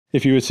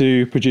If you were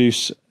to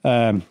produce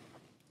a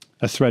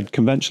thread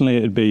conventionally,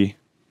 it'd be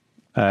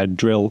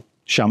drill,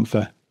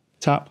 chamfer,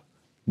 tap.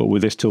 But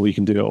with this tool, you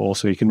can do it all.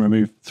 So you can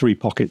remove 3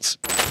 pockets.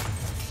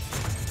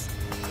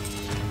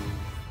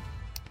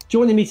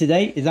 Joining me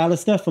today is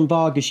Alistair from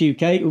Vargus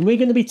UK, and we're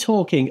going to be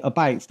talking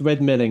about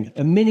thread milling,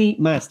 a mini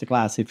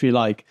masterclass, if you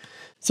like.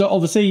 So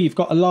obviously you've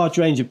got a large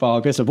range of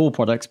Vargus, of all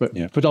products, but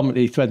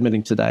predominantly thread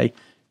milling today.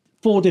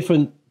 4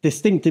 different,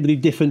 distinctively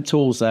different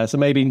tools there. So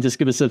maybe you can just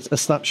give us a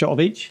snapshot of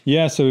each.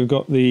 Yeah, so we've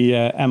got the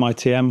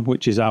MiTM,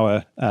 which is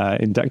our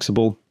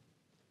indexable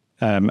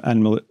thread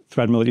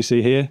mill that you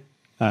see here.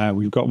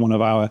 We've got one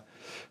of our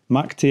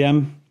MACH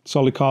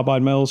solid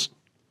carbide mills.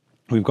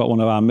 We've got one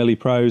of our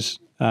Millipros,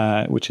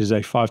 which is a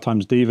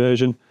 5xD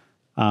version.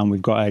 And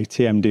we've got a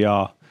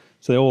TMDR.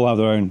 So they all have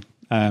their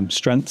own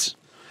strengths.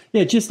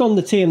 Yeah, just on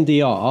the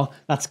TMDR,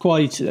 that's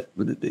quite,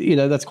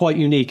 that's quite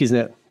unique, isn't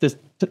it? Just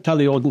tell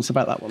the audience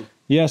about that one.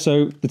 Yeah,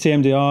 so the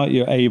TMDR,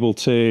 you're able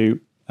to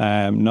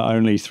not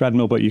only thread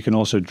mill, but you can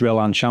also drill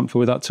and chamfer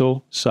with that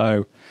tool.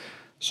 So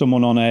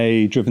someone on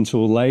a driven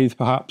tool lathe,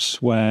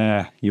 perhaps,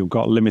 where you've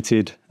got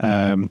limited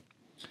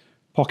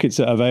pockets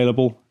that are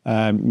available,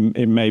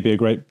 it may be a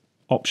great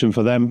option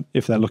for them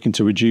if they're looking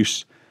to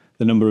reduce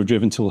the number of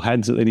driven tool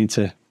heads that they need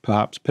to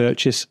perhaps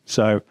purchase.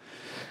 So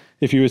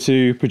if you were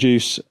to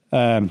produce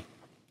a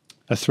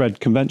thread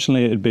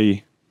conventionally, it'd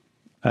be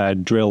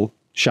drill,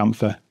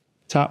 chamfer,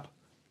 tap.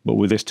 But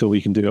with this tool,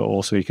 you can do it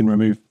all. So you can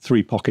remove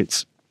 3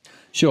 pockets.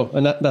 Sure,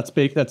 and that's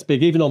big. That's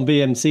big. Even on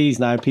BMCs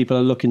now, people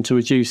are looking to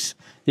reduce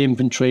the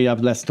inventory,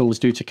 have less tools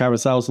due to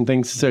carousels and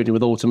things, certainly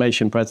with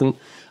automation present.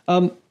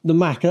 The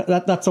MACH,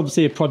 that's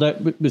obviously a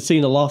product we've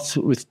seen a lot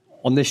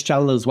on this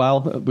channel as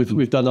well.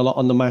 We've done a lot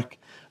on the MACH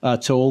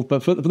tool.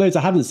 But for those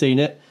that haven't seen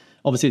it,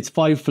 obviously it's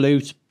 5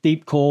 flute,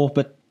 deep core,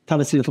 but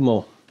tell us a little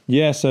more.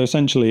 Yeah, so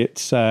essentially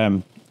it's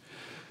an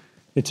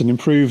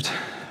improved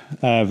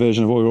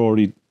version of what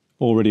we're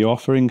already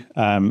offering.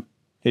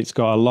 It's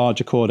got a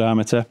larger core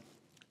diameter.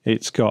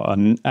 It's got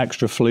an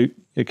extra flute.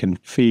 It can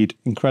feed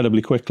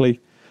incredibly quickly.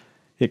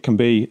 It can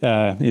be,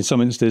 in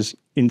some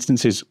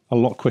instances, a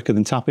lot quicker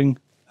than tapping.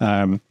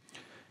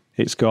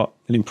 It's got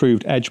an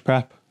improved edge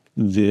prep.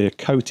 The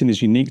coating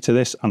is unique to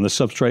this, and the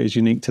substrate is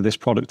unique to this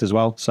product as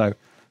well. So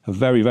a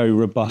very, very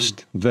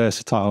robust,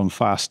 versatile and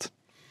fast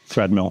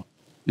thread mill.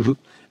 Mm-hmm.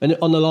 And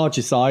on the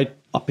larger side,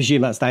 I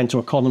presume that's down to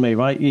economy,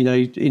 right?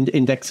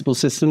 Indexable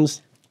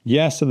systems.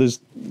 Yeah, so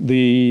there's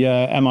the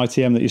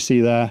MiTM that you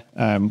see there.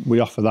 We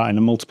offer that in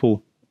a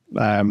multiple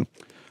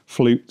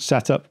flute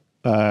setup.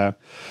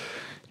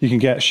 You can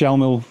get shell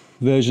mill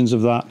versions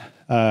of that,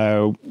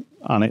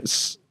 and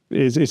it's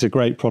a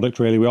great product,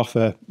 really. We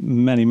offer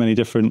many, many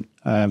different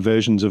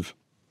versions of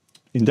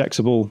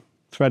indexable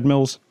thread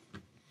mills.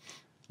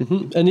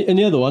 Mm-hmm. And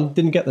the other one,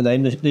 didn't get the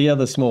name, the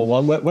other small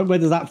one, where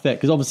does that fit?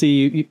 Because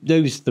obviously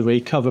those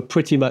 3 cover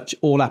pretty much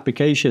all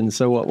applications.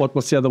 So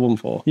what's the other one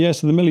for? Yeah,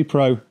 so the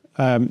Millipro,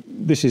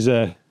 this is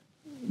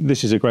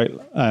a great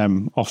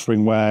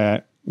offering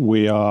where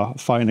we are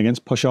fighting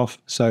against push-off.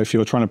 So if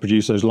you're trying to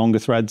produce those longer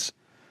threads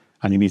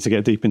and you need to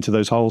get deep into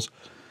those holes,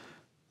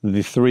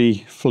 the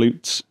 3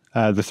 flutes,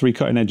 the 3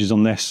 cutting edges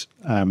on this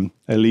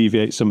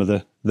alleviate some of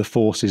the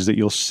forces that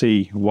you'll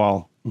see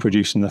while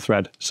producing the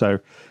thread.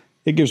 So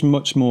it gives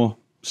much more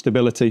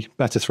stability,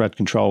 better thread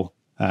control,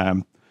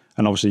 and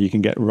obviously you can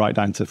get right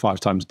down to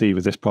 5xD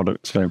with this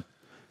product. So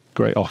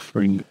great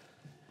offering.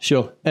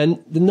 Sure.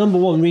 And the number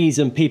one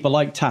reason people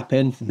like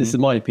tapping, this is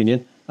my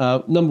opinion,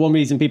 number one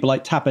reason people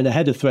like tapping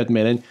ahead of thread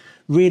milling,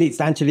 really it's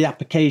down to the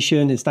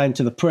application, it's down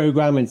to the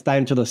program, it's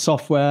down to the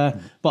software.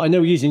 But I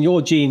know using your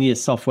GENius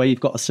software,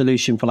 you've got a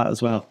solution for that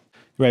as well.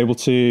 You're able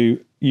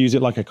to use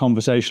it like a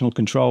conversational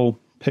control,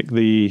 pick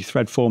the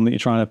thread form that you're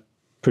trying to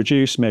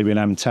produce, maybe an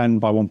M10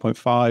 by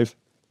 1.5,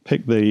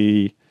 pick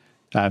the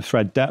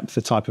thread depth,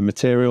 the type of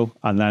material,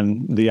 and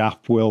then the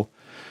app will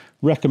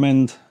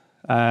recommend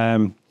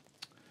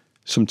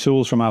some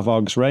tools from our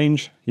Vargus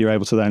range. You're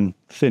able to then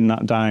thin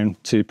that down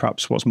to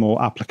perhaps what's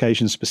more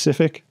application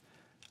specific.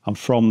 And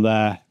from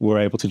there, we're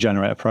able to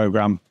generate a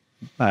program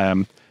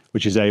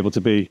which is able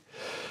to be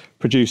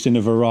produced in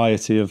a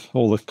variety of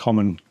all the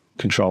common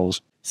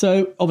controls.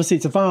 So obviously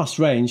it's a vast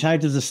range. How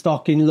does the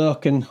stocking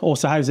look, and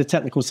also how's the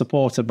technical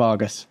support at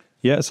Vargus?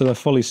 Yeah, so they're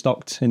fully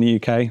stocked in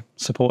the UK,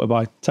 supported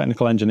by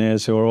technical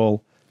engineers who are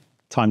all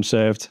time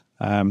served.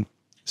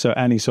 So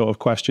any sort of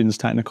questions,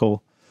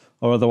 technical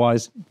or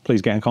otherwise,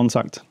 please get in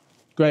contact.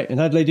 Great.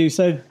 And how do they do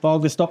so?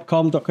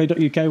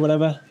 Vargus.com.co.uk,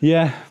 whatever?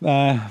 Yeah,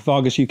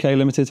 Vargus UK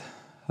Limited,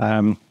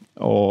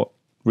 or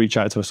reach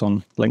out to us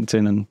on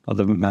LinkedIn and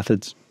other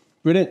methods.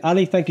 Brilliant.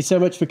 Ali, thank you so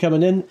much for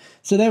coming in.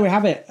 So there we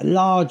have it, a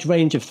large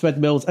range of thread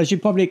mills, as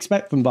you'd probably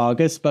expect from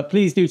Vargus, but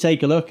please do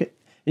take a look. And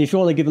if you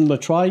want to give them a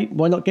try,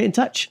 why not get in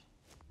touch?